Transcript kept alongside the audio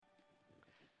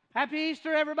Happy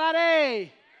Easter,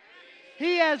 everybody.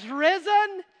 He has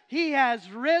risen. He has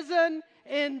risen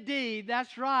indeed.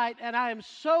 That's right. And I am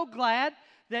so glad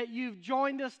that you've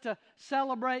joined us to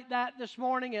celebrate that this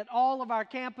morning at all of our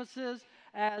campuses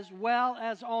as well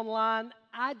as online.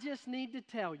 I just need to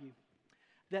tell you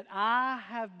that I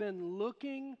have been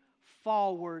looking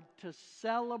forward to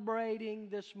celebrating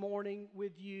this morning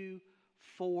with you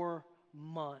for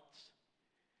months.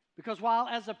 Because while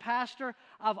as a pastor,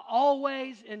 I've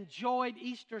always enjoyed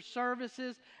Easter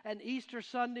services and Easter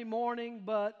Sunday morning,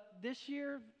 but this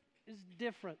year is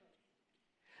different.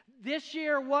 This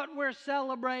year, what we're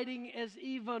celebrating is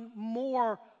even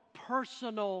more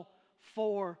personal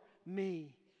for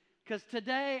me. Because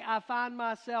today, I find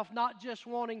myself not just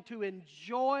wanting to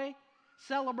enjoy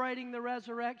celebrating the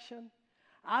resurrection,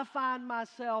 I find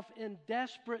myself in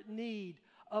desperate need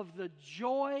of the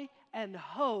joy and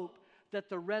hope that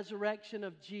the resurrection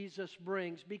of Jesus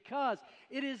brings, because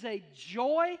it is a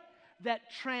joy that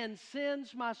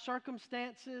transcends my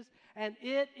circumstances, and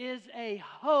it is a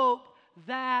hope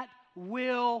that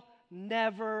will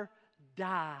never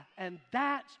die. And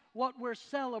that's what we're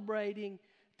celebrating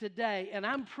today. And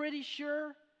I'm pretty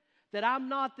sure that I'm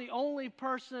not the only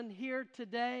person here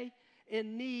today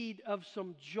in need of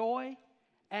some joy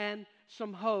and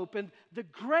some hope. And the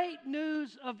great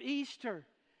news of Easter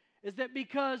is that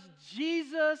because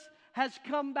Jesus has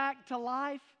come back to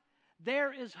life,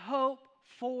 there is hope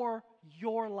for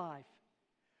your life.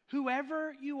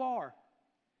 Whoever you are,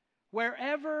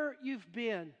 wherever you've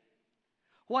been,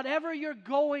 whatever you're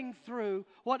going through,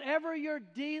 whatever you're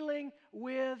dealing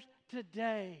with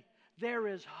today, there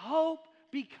is hope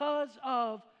because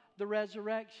of the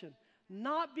resurrection.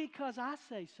 Not because I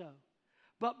say so,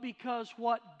 but because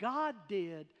what God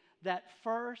did that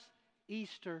first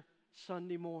Easter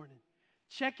Sunday morning.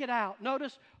 Check it out.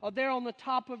 Notice there on the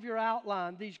top of your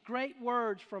outline these great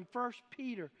words from 1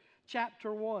 Peter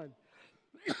chapter 1.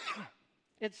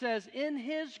 It says, "In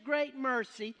His great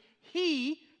mercy,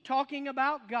 He," talking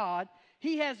about God,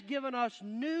 "He has given us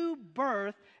new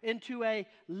birth into a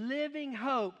living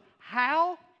hope."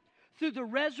 How? Through the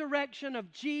resurrection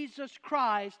of Jesus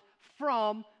Christ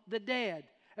from the dead.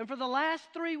 And for the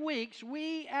last 3 weeks,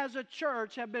 we as a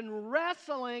church have been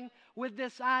wrestling with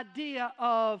this idea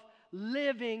of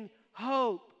living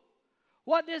hope.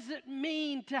 What does it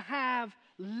mean to have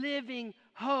living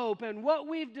hope? And what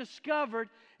we've discovered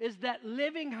is that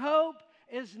living hope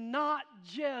is not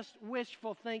just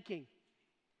wishful thinking.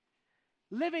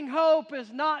 Living hope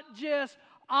is not just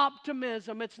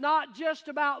optimism. It's not just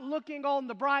about looking on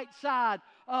the bright side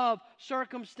of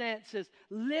circumstances.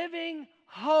 Living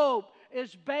hope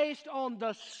is based on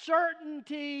the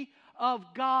certainty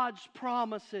of God's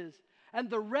promises. And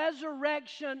the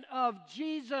resurrection of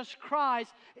Jesus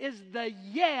Christ is the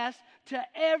yes to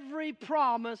every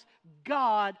promise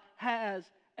God has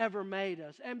ever made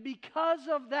us. And because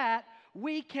of that,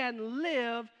 we can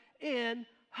live in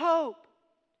hope.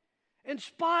 In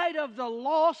spite of the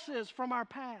losses from our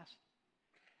past,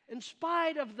 in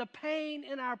spite of the pain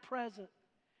in our present,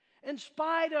 in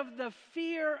spite of the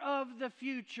fear of the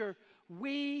future,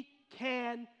 we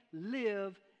can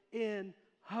live in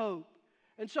hope.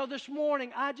 And so this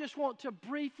morning, I just want to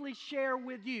briefly share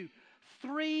with you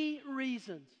 3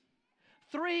 reasons.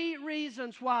 3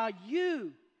 reasons why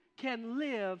you can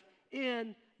live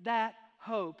in that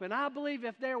hope. And I believe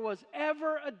if there was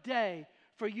ever a day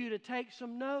for you to take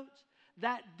some notes,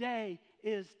 that day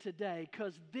is today,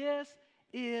 because this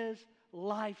is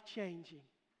life-changing.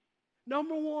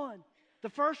 Number 1, the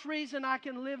first reason I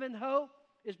can live in hope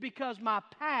is because my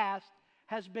past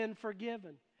has been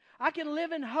forgiven. I can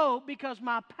live in hope because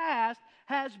my past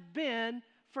has been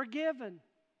forgiven.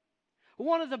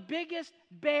 One of the biggest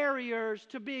barriers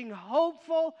to being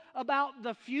hopeful about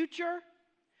the future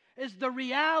is the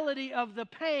reality of the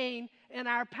pain in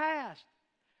our past.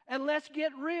 And let's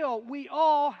get real, we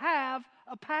all have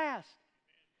a past.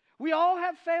 We all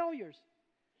have failures.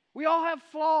 We all have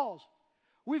flaws.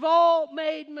 We've all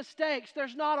made mistakes.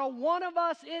 There's not a one of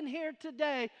us in here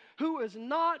today who has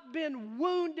not been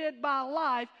wounded by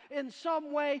life in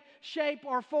some way, shape,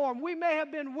 or form. We may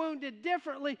have been wounded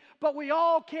differently, but we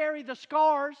all carry the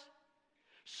scars.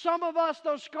 Some of us,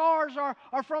 those scars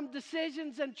are from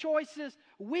decisions and choices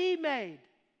we made.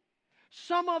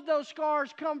 Some of those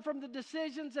scars come from the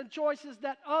decisions and choices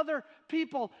that other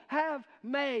people have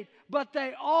made, but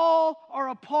they all are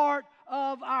a part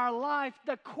of our life.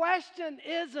 The question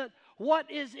isn't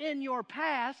what is in your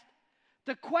past.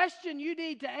 The question you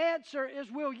need to answer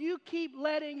is, will you keep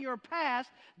letting your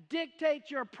past dictate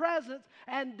your present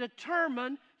and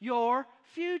determine your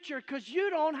future? Because you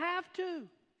don't have to.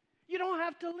 You don't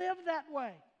have to live that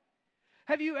way.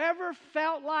 Have you ever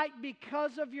felt like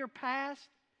because of your past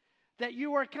that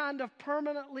you were kind of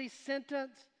permanently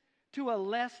sentenced to a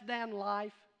less than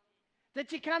life?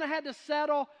 That you kind of had to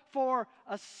settle for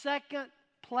a second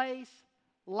place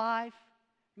life?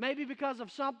 Maybe because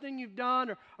of something you've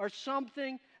done or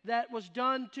something that was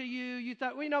done to you. You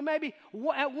thought, well, maybe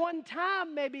at one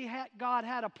time, maybe God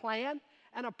had a plan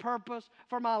and a purpose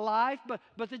for my life,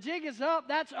 but the jig is up.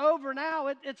 That's over now.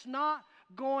 It's not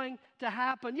going to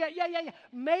happen. Yeah.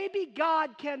 Maybe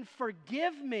God can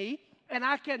forgive me and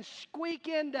I can squeak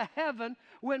into heaven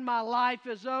when my life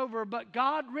is over, but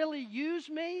God really use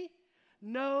me?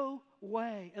 No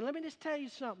way. And let me just tell you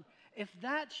something. If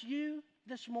that's you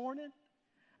this morning,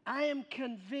 I am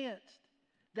convinced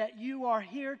that you are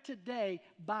here today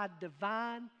by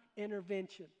divine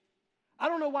intervention. I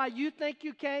don't know why you think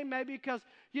you came, maybe because,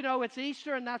 it's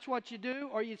Easter and that's what you do,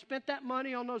 or you spent that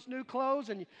money on those new clothes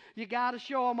and you got to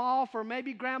show them off, or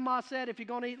maybe Grandma said if you're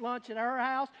going to eat lunch at her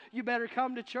house, you better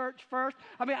come to church first.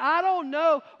 I don't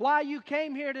know why you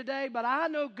came here today, but I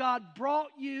know God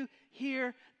brought you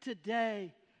here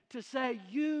today to say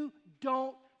you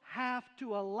don't have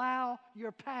to allow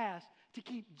your past to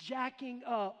keep jacking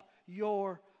up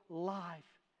your life.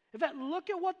 In fact, look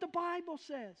at what the Bible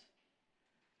says.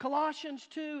 Colossians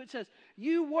 2, it says,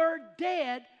 you were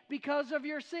dead because of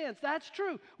your sins. That's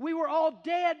true. We were all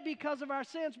dead because of our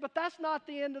sins, but that's not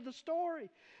the end of the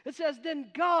story. It says, then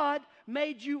God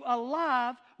made you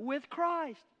alive with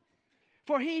Christ,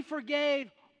 for He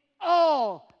forgave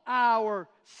all our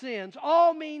sins.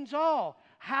 All means all.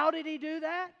 How did He do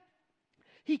that?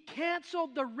 He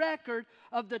canceled the record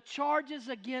of the charges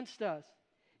against us.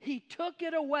 He took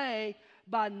it away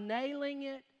by nailing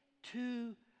it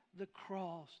to the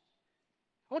cross.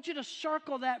 I want you to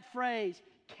circle that phrase,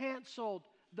 canceled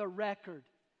the record.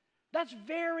 That's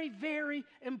very, very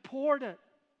important.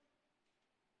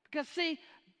 Because see,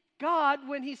 God,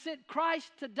 when He sent Christ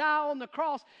to die on the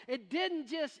cross, it didn't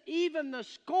just even the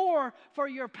score for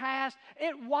your past,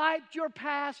 it wiped your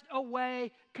past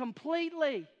away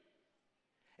completely.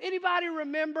 Anybody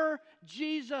remember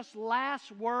Jesus'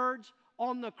 last words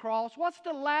on the cross? What's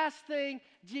the last thing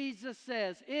Jesus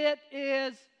says? It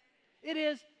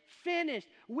is finished.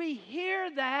 We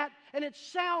hear that and it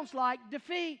sounds like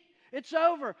defeat. It's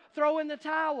over. Throw in the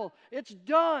towel. It's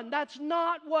done. That's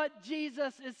not what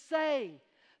Jesus is saying.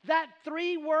 That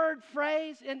 3-word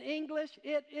phrase in English,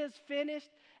 it is finished,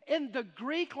 in the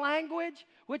Greek language,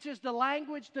 which is the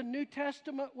language the New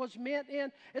Testament was meant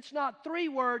in, it's not 3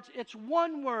 words, it's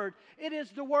 1 word. It is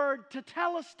the word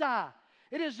tetelestai.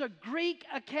 It is a Greek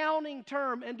accounting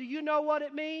term, and do you know what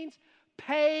it means?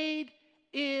 Paid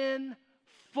in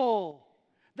full.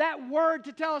 That word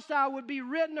tetelestai would be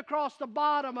written across the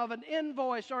bottom of an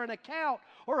invoice or an account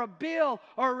or a bill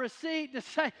or a receipt to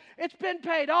say, it's been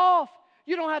paid off.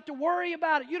 You don't have to worry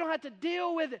about it. You don't have to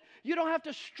deal with it. You don't have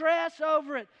to stress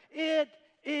over it. It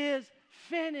is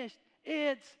finished.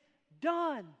 It's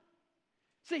done.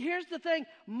 See, here's the thing.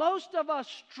 Most of us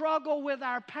struggle with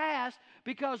our past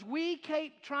because we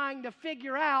keep trying to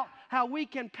figure out how we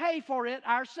can pay for it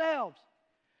ourselves,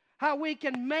 how we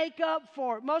can make up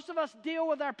for it. Most of us deal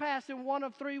with our past in one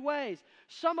of 3 ways.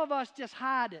 Some of us just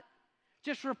hide it.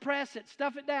 Just repress it,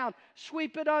 stuff it down,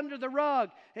 sweep it under the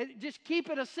rug, and just keep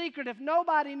it a secret. If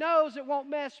nobody knows, it won't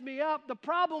mess me up. The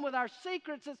problem with our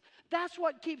secrets is that's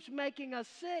what keeps making us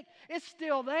sick. It's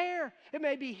still there. It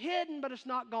may be hidden, but it's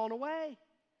not gone away.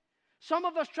 Some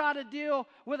of us try to deal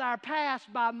with our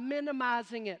past by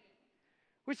minimizing it.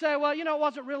 We say, well, it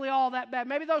wasn't really all that bad.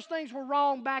 Maybe those things were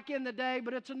wrong back in the day,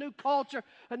 but it's a new culture,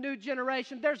 a new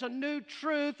generation. There's a new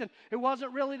truth, and it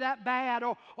wasn't really that bad.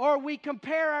 Or we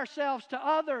compare ourselves to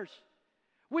others.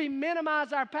 We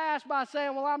minimize our past by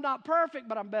saying, well, I'm not perfect,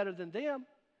 but I'm better than them.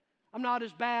 I'm not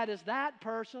as bad as that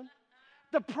person.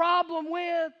 The problem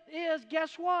is,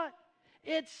 guess what?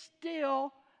 It's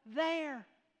still there.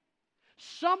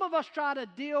 Some of us try to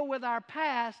deal with our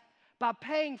past by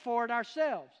paying for it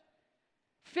ourselves.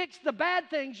 Fix the bad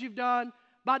things you've done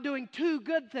by doing 2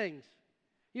 good things.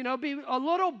 Be a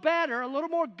little better, a little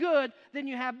more good than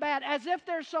you have bad, as if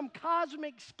there's some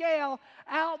cosmic scale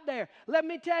out there. Let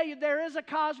me tell you, there is a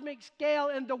cosmic scale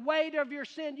in the weight of your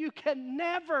sin. You can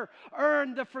never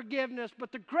earn the forgiveness,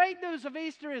 but the great news of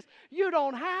Easter is you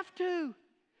don't have to.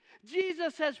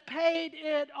 Jesus has paid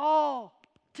it all.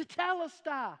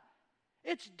 Tetelestai.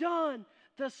 It's done.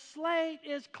 The slate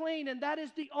is clean, and that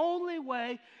is the only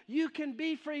way you can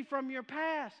be free from your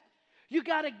past. You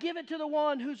got to give it to the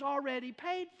one who's already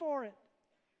paid for it.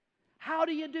 How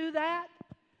do you do that?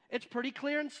 It's pretty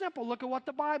clear and simple. Look at what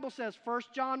the Bible says, 1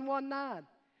 John 1:9.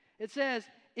 It says,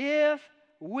 if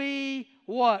we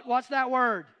what? What's that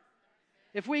word?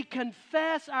 if we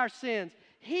confess our sins,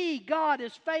 He, God,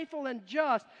 is faithful and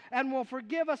just and will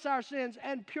forgive us our sins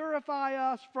and purify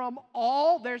us from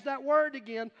all, there's that word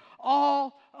again,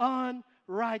 all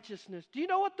unrighteousness. Do you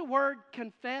know what the word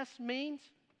confess means?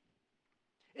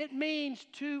 It means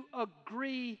to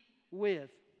agree with.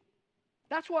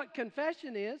 That's what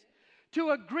confession is.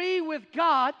 To agree with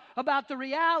God about the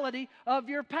reality of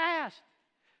your past.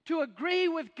 To agree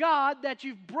with God that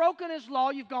you've broken His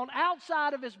law, you've gone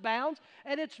outside of His bounds,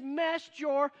 and it's messed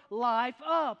your life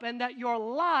up, and that your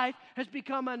life has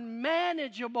become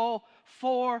unmanageable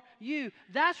for you.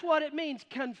 That's what it means.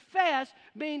 Confess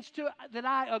means that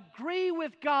I agree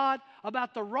with God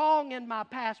about the wrong in my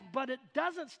past, but it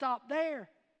doesn't stop there.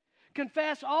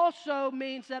 Confess also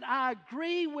means that I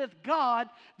agree with God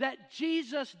that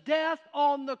Jesus' death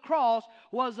on the cross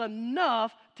was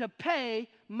enough to pay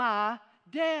my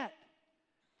debt.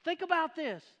 Think about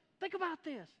this. Think about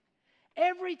this.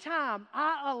 Every time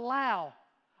I allow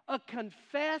a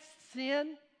confessed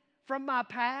sin from my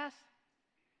past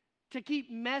to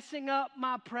keep messing up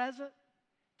my present,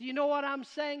 do you know what I'm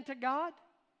saying to God?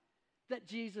 That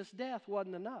Jesus' death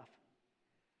wasn't enough.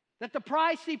 That the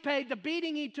price He paid, the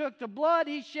beating He took, the blood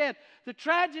He shed, the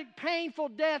tragic, painful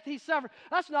death He suffered,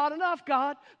 that's not enough,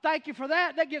 God. Thank you for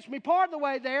that. That gets me part of the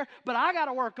way there, but I got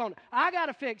to work on it. I got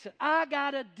to fix it. I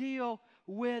got to deal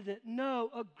with it.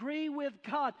 No, agree with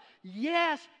God.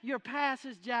 Yes, your past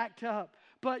is jacked up,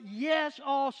 but yes,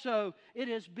 also, it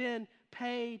has been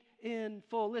paid in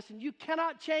full. Listen, you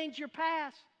cannot change your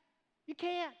past. You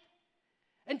can't.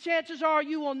 And chances are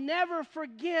you will never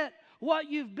forget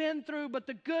what you've been through, but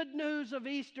the good news of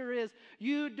Easter is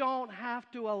you don't have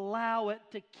to allow it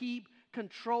to keep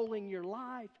controlling your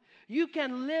life. You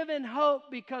can live in hope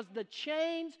because the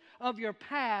chains of your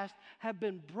past have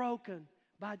been broken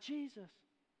by Jesus.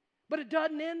 But it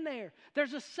doesn't end there.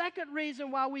 There's a second reason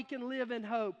why we can live in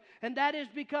hope, and that is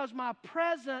because my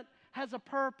present has a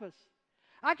purpose.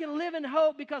 I can live in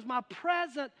hope because my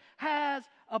present has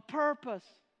a purpose.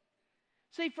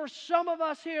 See, for some of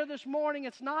us here this morning,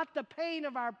 it's not the pain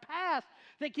of our past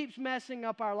that keeps messing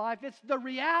up our life. It's the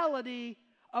reality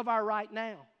of our right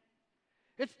now.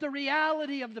 It's the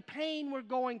reality of the pain we're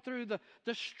going through, the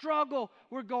struggle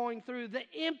we're going through, the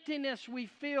emptiness we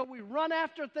feel. We run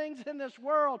after things in this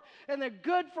world, and they're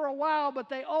good for a while, but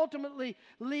they ultimately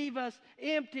leave us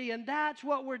empty, and that's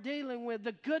what we're dealing with.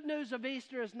 The good news of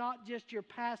Easter is not just your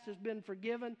past has been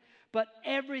forgiven, but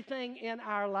everything in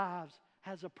our lives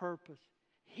has a purpose.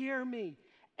 Hear me.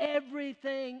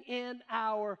 Everything in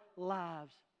our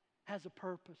lives has a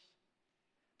purpose.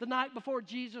 The night before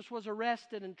Jesus was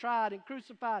arrested and tried and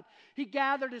crucified, He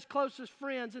gathered His closest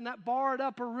friends in that barred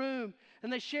upper room,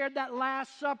 and they shared that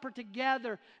Last Supper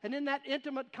together. And in that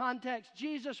intimate context,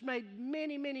 Jesus made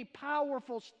many, many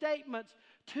powerful statements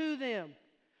to them.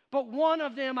 But one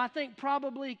of them, I think,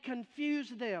 probably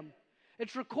confused them.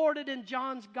 It's recorded in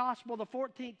John's Gospel, the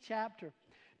 14th chapter.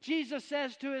 Jesus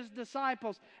says to His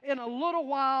disciples, "In a little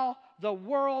while, the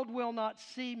world will not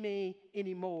see me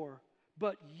anymore,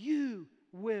 but you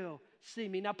will see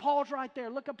me." Now, pause right there.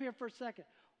 Look up here for a second.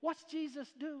 What's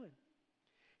Jesus doing?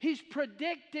 He's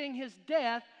predicting His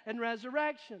death and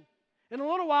resurrection. In a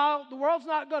little while, the world's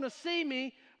not going to see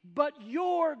me, but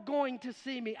you're going to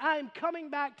see me. I am coming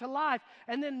back to life.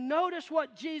 And then notice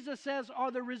what Jesus says are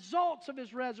the results of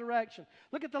His resurrection.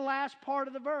 Look at the last part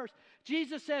of the verse.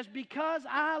 Jesus says, "Because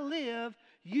I live,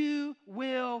 you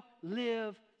will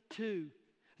live too."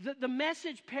 The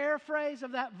Message paraphrase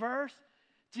of that verse,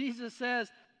 Jesus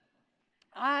says,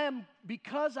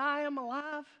 because I am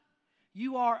alive,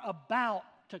 you are about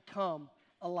to come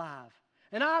alive.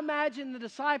 And I imagine the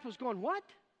disciples going, "What?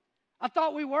 I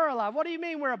thought we were alive. What do you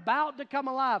mean we're about to come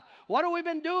alive? What have we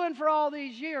been doing for all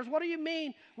these years? What do you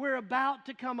mean we're about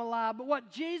to come alive?" But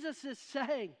what Jesus is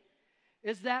saying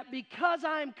is that because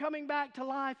I am coming back to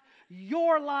life,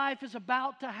 your life is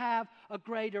about to have a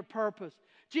greater purpose.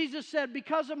 Jesus said,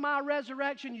 because of my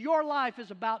resurrection, your life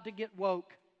is about to get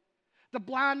woke. The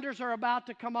blinders are about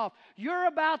to come off. You're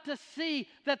about to see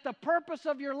that the purpose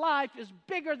of your life is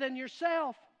bigger than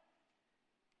yourself.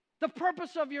 The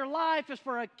purpose of your life is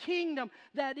for a kingdom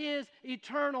that is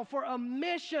eternal, for a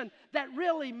mission that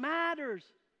really matters.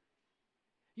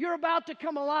 You're about to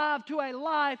come alive to a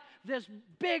life that's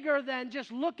bigger than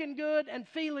just looking good and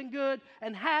feeling good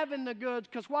and having the goods,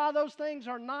 because while those things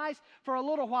are nice for a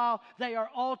little while, they are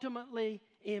ultimately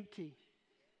empty.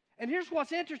 And here's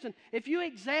what's interesting. If you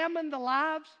examine the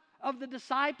lives of the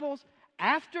disciples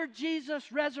after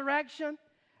Jesus' resurrection,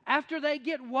 after they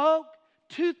get woke,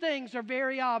 two things are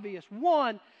very obvious.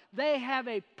 One, they have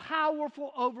a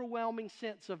powerful, overwhelming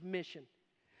sense of mission.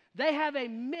 They have a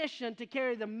mission to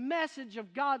carry the message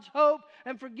of God's hope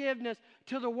and forgiveness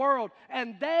to the world.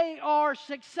 And they are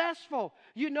successful.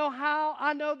 You know how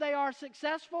I know they are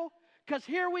successful? Because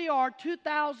here we are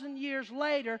 2,000 years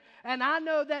later, and I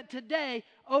know that today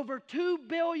over 2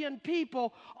 billion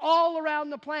people all around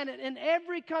the planet, in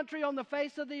every country on the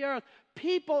face of the earth,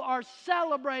 people are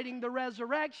celebrating the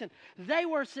resurrection. They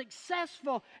were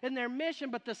successful in their mission,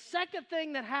 but the second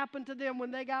thing that happened to them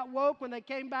when they got woke, when they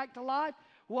came back to life,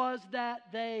 was that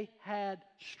they had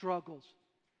struggles.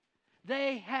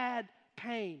 They had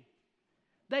pain.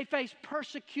 They faced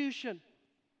persecution.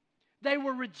 They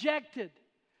were rejected.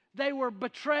 They were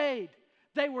betrayed.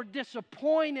 They were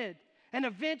disappointed. And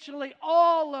eventually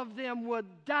all of them would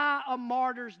die a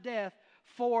martyr's death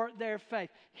for their faith.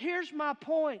 Here's my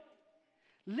point.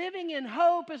 Living in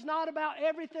hope is not about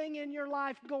everything in your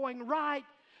life going right.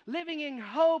 Living in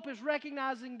hope is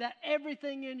recognizing that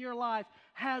everything in your life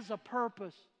has a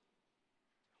purpose.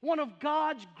 One of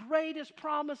God's greatest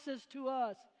promises to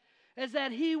us is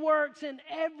that He works in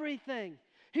everything.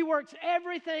 He works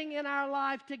everything in our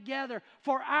life together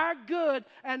for our good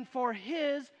and for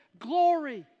His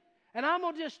glory. And I'm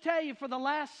going to just tell you, for the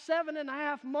last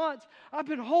 7.5 months, I've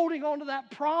been holding on to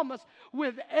that promise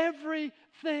with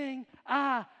everything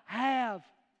I have.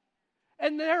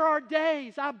 And there are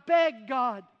days I beg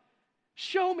God,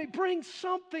 show me, bring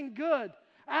something good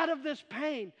out of this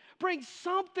pain. Bring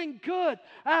something good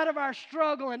out of our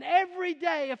struggle. And every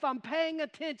day, if I'm paying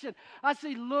attention, I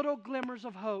see little glimmers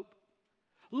of hope.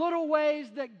 Little ways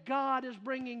that God is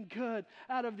bringing good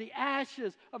out of the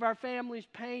ashes of our family's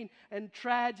pain and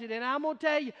tragedy. And I'm going to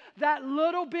tell you, that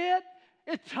little bit,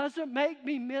 it doesn't make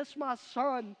me miss my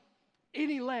son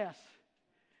any less.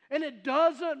 And it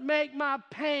doesn't make my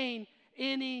pain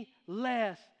any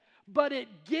less. But it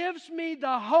gives me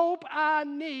the hope I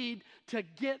need to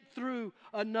get through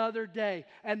another day.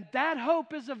 And that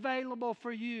hope is available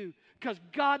for you, because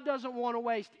God doesn't want to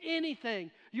waste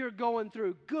anything you're going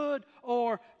through, good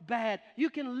or bad. You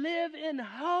can live in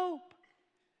hope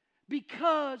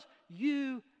because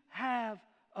you have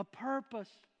a purpose.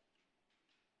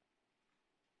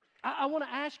 I want to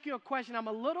ask you a question. I'm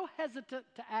a little hesitant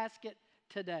to ask it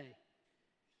today.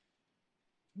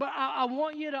 But I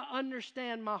want you to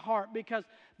understand my heart, because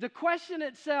the question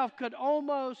itself could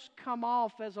almost come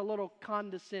off as a little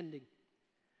condescending.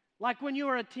 Like when you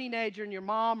were a teenager and your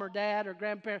mom or dad or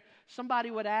grandparent,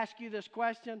 somebody would ask you this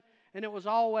question, and it was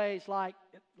always like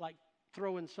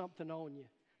throwing something on you.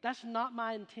 That's not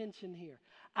my intention here.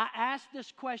 I asked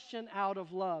this question out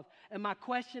of love, and my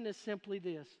question is simply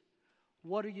this: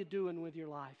 what are you doing with your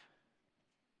life?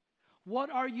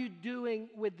 What are you doing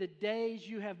with the days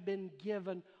you have been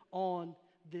given on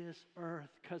this earth?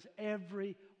 Because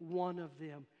every one of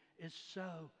them is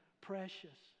so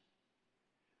precious.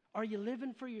 Are you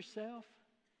living for yourself?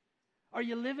 Are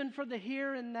you living for the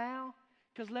here and now?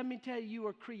 Because let me tell you, you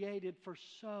were created for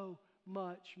so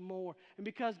much more. And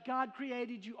because God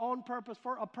created you on purpose,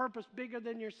 for a purpose bigger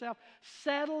than yourself,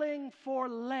 settling for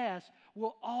less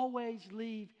will always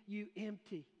leave you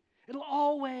empty. It'll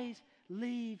always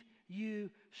leave you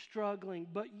struggling.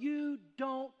 But you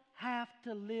don't have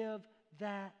to live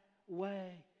that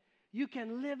way. You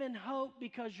can live in hope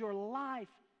because your life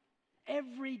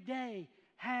every day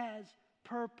has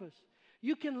purpose.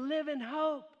 You can live in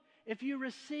hope if you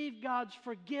receive God's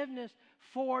forgiveness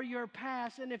for your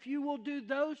past. And if you will do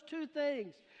those two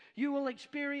things, you will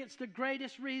experience the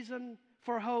greatest reason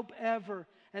for hope ever,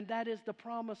 and that is the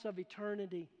promise of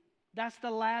eternity. That's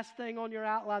the last thing on your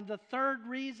outline. The third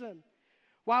reason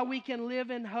why we can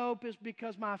live in hope is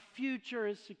because my future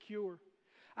is secure.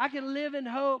 I can live in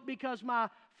hope because my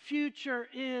future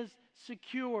is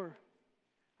secure.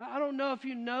 I don't know if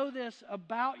you know this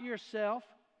about yourself,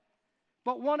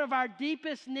 but one of our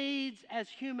deepest needs as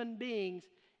human beings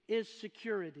is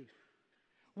security.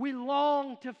 We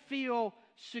long to feel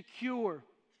secure.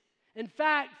 In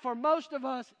fact, for most of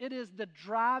us, it is the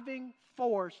driving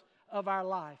force of our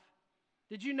life.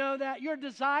 Did you know that? Your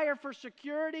desire for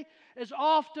security is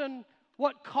often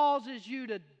what causes you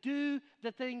to do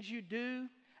the things you do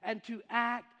and to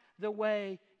act the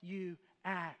way you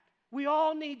act. We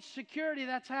all need security.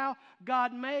 That's how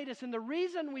God made us. And the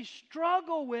reason we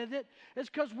struggle with it is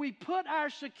because we put our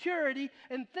security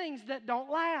in things that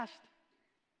don't last.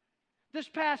 This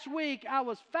past week, I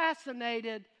was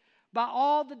fascinated by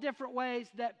all the different ways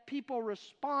that people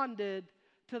responded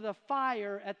to the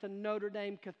fire at the Notre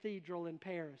Dame Cathedral in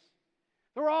Paris.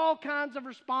 There were all kinds of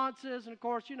responses, and of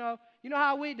course, you know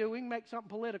how we do. We can make something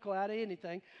political out of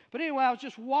anything. But anyway, I was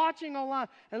just watching online,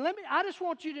 and I just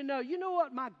want you to know, you know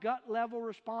what my gut level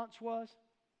response was?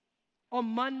 On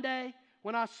Monday,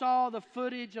 when I saw the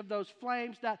footage of those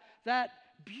flames, that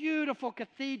beautiful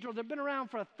cathedral that had been around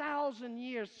for 1,000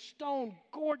 years, stone,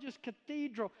 gorgeous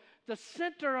cathedral, the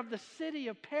center of the city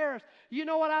of Paris. You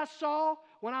know what I saw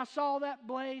when I saw that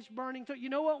blaze burning through? You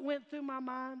know what went through my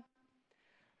mind?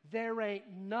 There ain't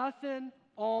nothing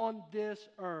on this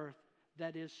earth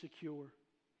that is secure.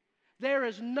 There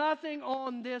is nothing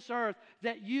on this earth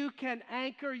that you can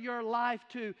anchor your life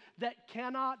to that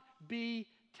cannot be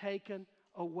taken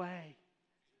away.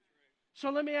 So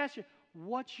let me ask you,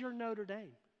 what's your Notre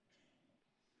Dame?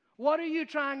 What are you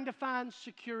trying to find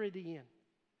security in?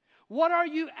 What are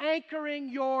you anchoring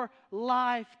your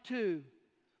life to?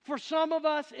 For some of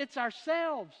us, it's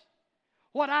ourselves.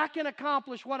 What I can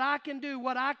accomplish, what I can do,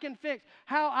 what I can fix,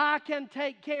 how I can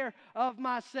take care of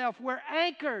myself. We're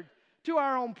anchored to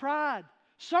our own pride.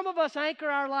 Some of us anchor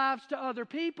our lives to other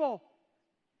people.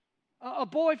 A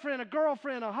boyfriend, a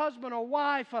girlfriend, a husband, a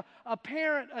wife, a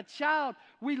parent, a child.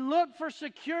 We look for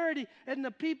security in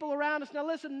the people around us. Now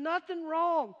listen, nothing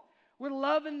wrong with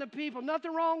loving the people.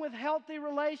 Nothing wrong with healthy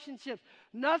relationships.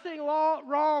 Nothing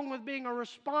wrong with being a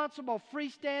responsible,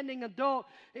 freestanding adult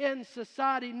in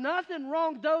society. Nothing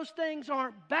wrong. Those things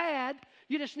aren't bad.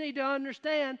 You just need to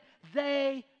understand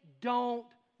they don't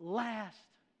last.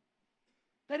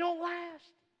 They don't last.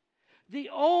 The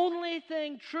only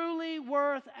thing truly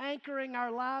worth anchoring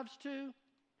our lives to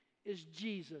is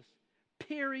Jesus.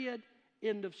 Period.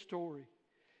 End of story.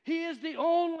 He is the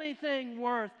only thing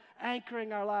worth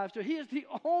anchoring our lives to. He is the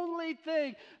only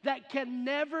thing that can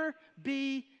never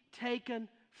be taken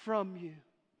from you.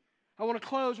 I want to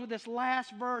close with this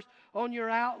last verse on your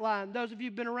outline. Those of you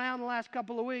who've been around the last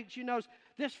couple of weeks, you know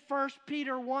this 1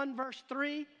 Peter 1 verse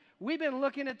 3. We've been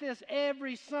looking at this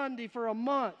every Sunday for a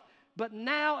month. But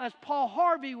now, as Paul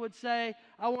Harvey would say,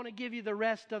 I want to give you the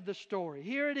rest of the story.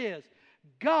 Here it is.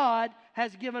 God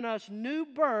has given us new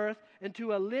birth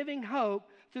into a living hope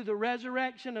through the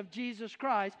resurrection of Jesus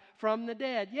Christ from the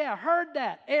dead. Yeah, heard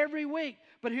that every week.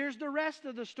 But here's the rest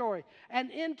of the story.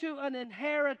 And into an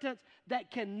inheritance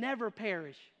that can never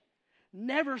perish,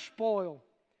 never spoil,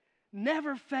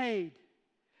 never fade.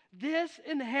 This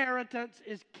inheritance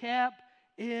is kept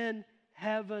in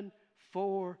heaven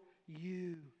for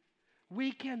you.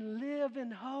 We can live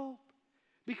in hope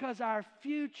because our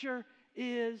future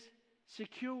is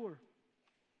secure.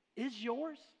 Is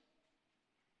yours?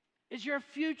 Is your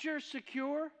future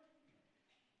secure?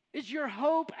 Is your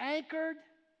hope anchored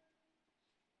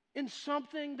in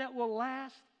something that will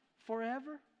last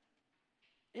forever?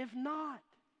 If not,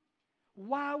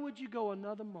 why would you go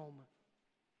another moment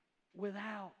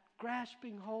without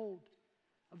grasping hold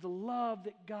of the love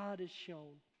that God has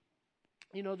shown?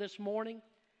 You know, this morning,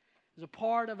 as a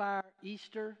part of our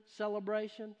Easter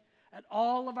celebration, at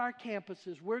all of our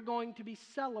campuses, we're going to be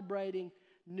celebrating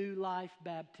New Life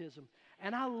Baptism.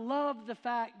 And I love the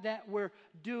fact that we're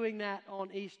doing that on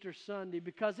Easter Sunday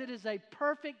because it is a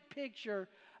perfect picture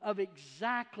of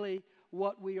exactly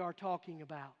what we are talking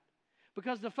about.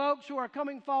 Because the folks who are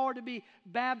coming forward to be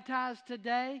baptized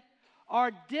today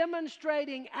are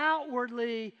demonstrating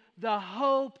outwardly the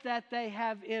hope that they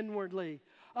have inwardly.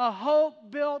 A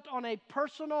hope built on a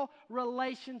personal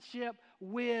relationship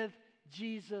with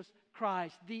Jesus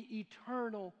Christ, the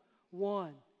eternal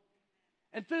one.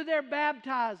 And through their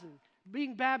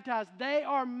being baptized, they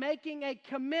are making a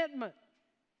commitment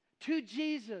to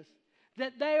Jesus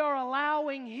that they are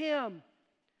allowing Him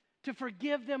to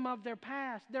forgive them of their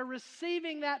past. They're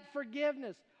receiving that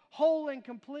forgiveness whole and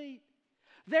complete.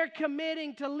 They're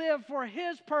committing to live for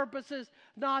His purposes,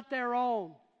 not their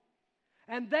own.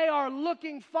 And they are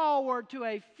looking forward to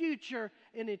a future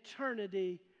in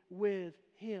eternity with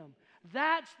Him.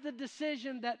 That's the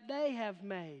decision that they have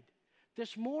made.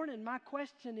 This morning, my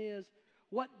question is,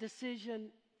 what decision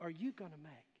are you going to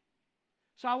make?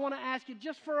 So I want to ask you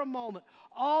just for a moment,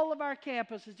 all of our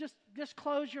campuses, just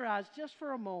close your eyes just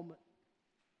for a moment.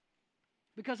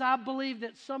 Because I believe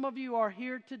that some of you are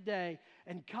here today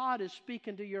and God is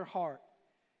speaking to your heart.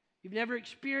 You've never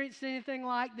experienced anything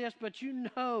like this, but you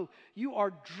know you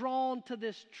are drawn to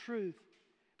this truth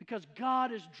because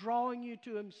God is drawing you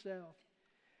to Himself.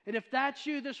 And if that's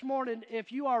you this morning,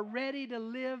 if you are ready to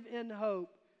live in hope,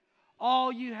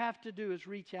 all you have to do is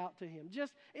reach out to Him.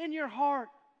 Just in your heart,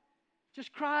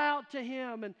 just cry out to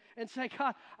Him and say,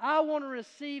 God, I want to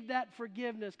receive that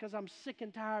forgiveness because I'm sick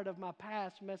and tired of my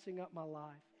past messing up my life.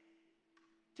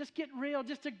 Just get real.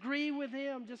 Just agree with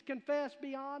Him. Just confess.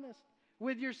 Be honest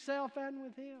with yourself and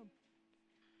with Him.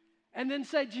 And then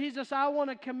say, Jesus, I want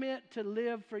to commit to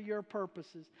live for your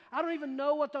purposes. I don't even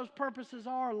know what those purposes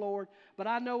are, Lord, but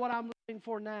I know what I'm living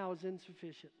for now is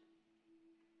insufficient.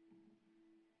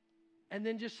 And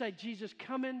then just say, Jesus,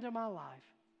 come into my life.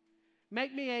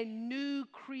 Make me a new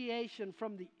creation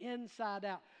from the inside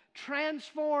out.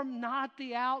 Transform not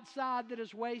the outside that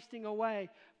is wasting away.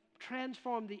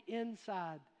 Transform the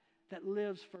inside that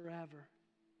lives forever.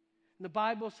 And the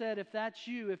Bible said if that's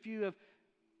you,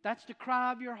 that's the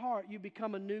cry of your heart, you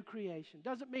become a new creation.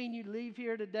 Doesn't mean you leave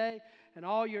here today and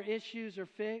all your issues are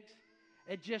fixed.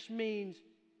 It just means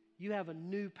you have a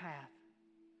new path,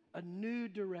 a new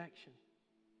direction.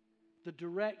 The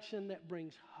direction that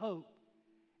brings hope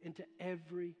into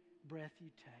every breath you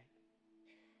take.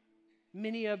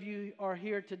 Many of you are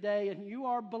here today and you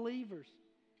are believers.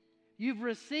 You've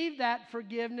received that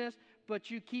forgiveness,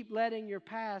 but you keep letting your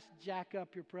past jack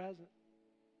up your present.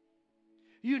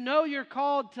 You know you're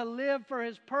called to live for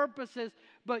His purposes,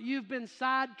 but you've been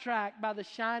sidetracked by the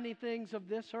shiny things of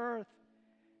this earth.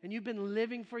 And you've been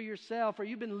living for yourself, or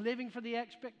you've been living for the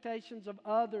expectations of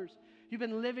others. You've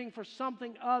been living for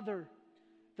something other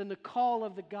than the call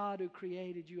of the God who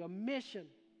created you, a mission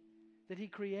that He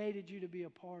created you to be a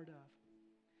part of.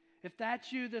 If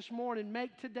that's you this morning,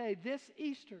 make today, this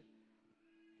Easter,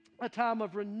 a time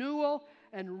of renewal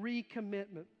and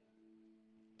recommitment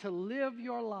to live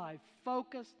your life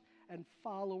focused and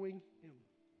following Him,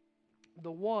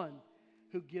 the one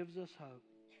who gives us hope.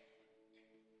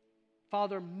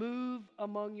 Father, move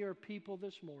among your people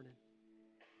this morning.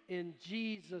 In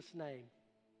Jesus' name,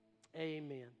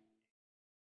 amen.